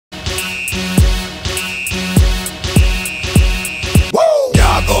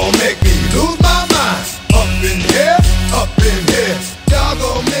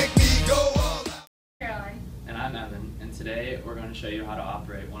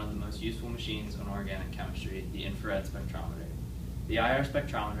one of the most useful machines in organic chemistry, the infrared spectrometer. The IR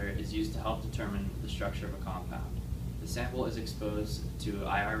spectrometer is used to help determine the structure of a compound. The sample is exposed to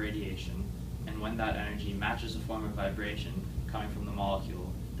IR radiation, and when that energy matches a form of vibration coming from the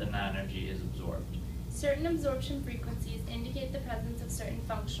molecule, then that energy is absorbed. Certain absorption frequencies indicate the presence of certain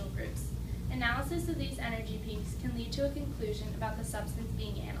functional groups. Analysis of these energy peaks can lead to a conclusion about the substance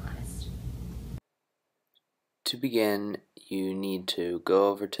being analyzed. To begin, you need to go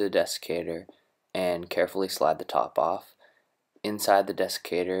over to the desiccator and carefully slide the top off. Inside the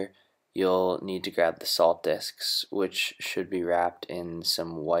desiccator, you'll need to grab the salt discs, which should be wrapped in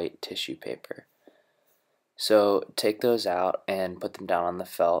some white tissue paper. So take those out and put them down on the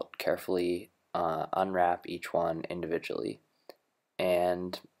felt. Carefully unwrap each one individually.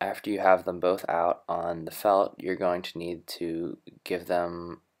 And after you have them both out on the felt, you're going to need to give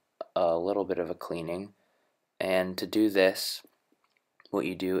them a little bit of a cleaning. And to do this, what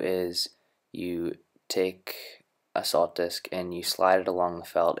you do is you take a salt disc and you slide it along the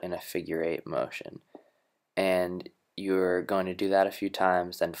felt in a figure-8 motion. And you're going to do that a few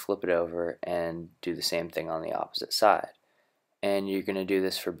times, then flip it over and do the same thing on the opposite side. And you're going to do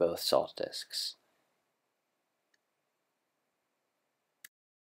this for both salt discs.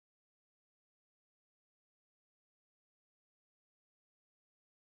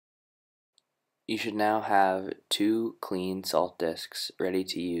 You should now have 2 clean salt discs ready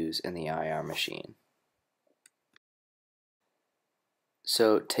to use in the IR machine.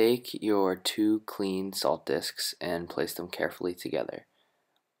 So take your 2 clean salt discs and place them carefully together.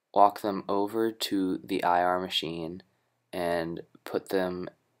 Walk them over to the IR machine and put them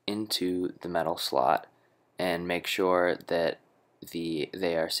into the metal slot and make sure that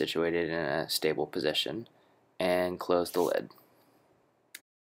they are situated in a stable position, and close the lid.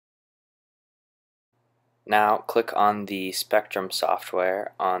 Now click on the Spectrum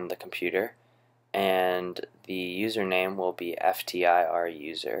software on the computer, and the username will be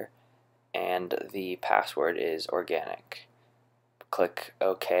FTIR-user, and the password is organic. Click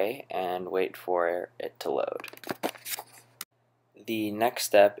OK and wait for it to load. The next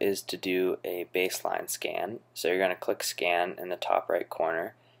step is to do a baseline scan. So you're going to click Scan in the top right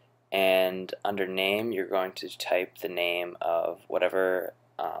corner, and under Name you're going to type the name of whatever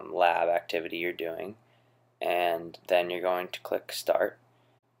lab activity you're doing, and then you're going to click Start.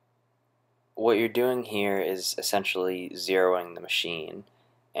 What you're doing here is essentially zeroing the machine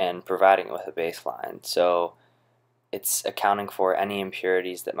and providing it with a baseline. So it's accounting for any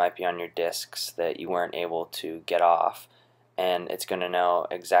impurities that might be on your discs that you weren't able to get off, and it's going to know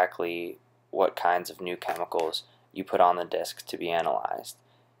exactly what kinds of new chemicals you put on the disc to be analyzed.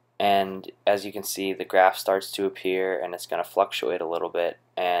 And as you can see, the graph starts to appear and it's going to fluctuate a little bit,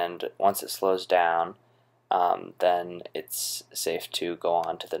 and once it slows down, then it's safe to go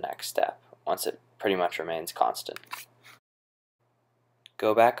on to the next step once it pretty much remains constant.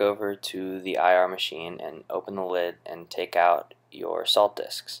 Go back over to the IR machine and open the lid and take out your salt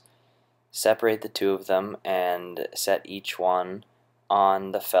discs. Separate the 2 of them and set each one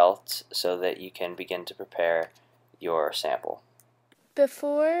on the felt so that you can begin to prepare your sample.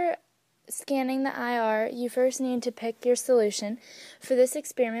 Before scanning the IR, you first need to pick your solution. For this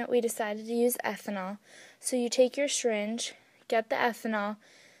experiment, we decided to use ethanol. So you take your syringe, get the ethanol,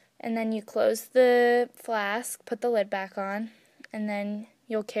 and then you close the flask, put the lid back on, and then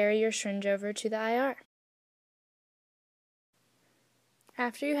you'll carry your syringe over to the IR.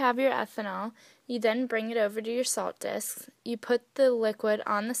 After you have your ethanol, you then bring it over to your salt discs. You put the liquid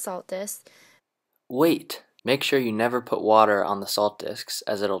on the salt disc. Wait! Make sure you never put water on the salt discs,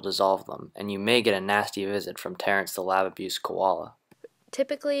 as it'll dissolve them, and you may get a nasty visit from Terrence the lab abuse koala.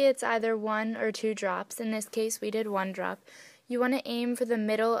 Typically it's either 1 or 2 drops. In this case we did 1 drop. You want to aim for the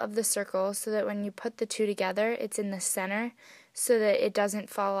middle of the circle so that when you put the 2 together, it's in the center so that it doesn't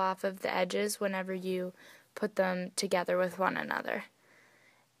fall off of the edges whenever you put them together with one another.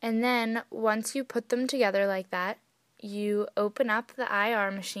 And then once you put them together like that, you open up the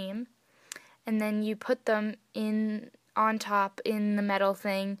IR machine and then you put them on top in the metal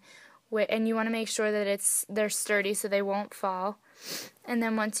thing, and you want to make sure that they're sturdy so they won't fall. And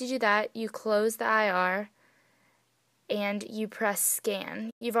then once you do that, you close the IR and you press Scan.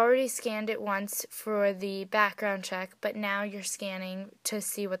 You've already scanned it once for the background check, but now you're scanning to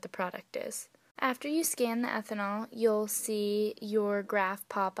see what the product is. After you scan the ethanol, you'll see your graph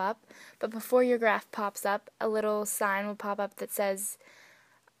pop up, but before your graph pops up, a little sign will pop up that says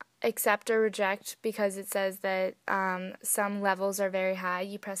accept or reject, because it says that some levels are very high.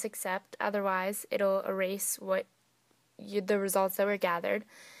 You press accept, otherwise it'll erase the results that were gathered.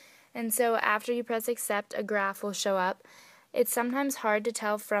 And so after you press accept, a graph will show up, It's sometimes hard to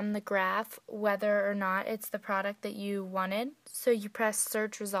tell from the graph whether or not it's the product that you wanted, so you press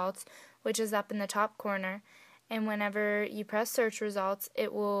search results, which is up in the top corner, and whenever you press search results,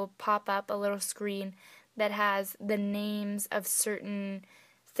 it will pop up a little screen that has the names of certain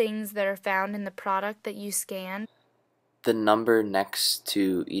things that are found in the product that you scanned. The number next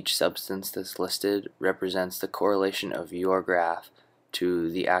to each substance that's listed represents the correlation of your graph to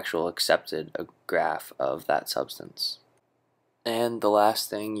the actual accepted graph of that substance. And the last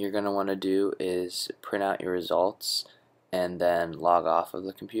thing you're going to want to do is print out your results and then log off of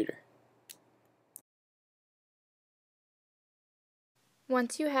the computer.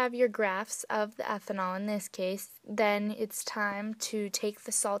 Once you have your graphs of the ethanol in this case, then it's time to take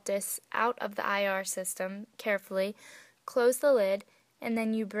the salt discs out of the IR system carefully, close the lid, and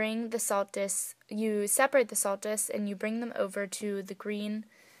then you bring the salt discs, you separate the salt discs and you bring them over to the green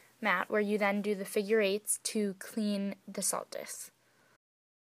mat where you then do the figure eights to clean the salt discs.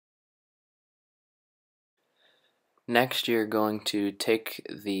 Next, you're going to take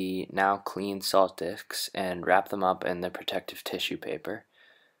the now clean salt discs and wrap them up in the protective tissue paper.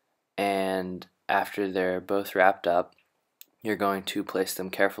 And after they're both wrapped up, you're going to place them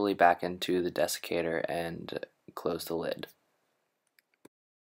carefully back into the desiccator and close the lid.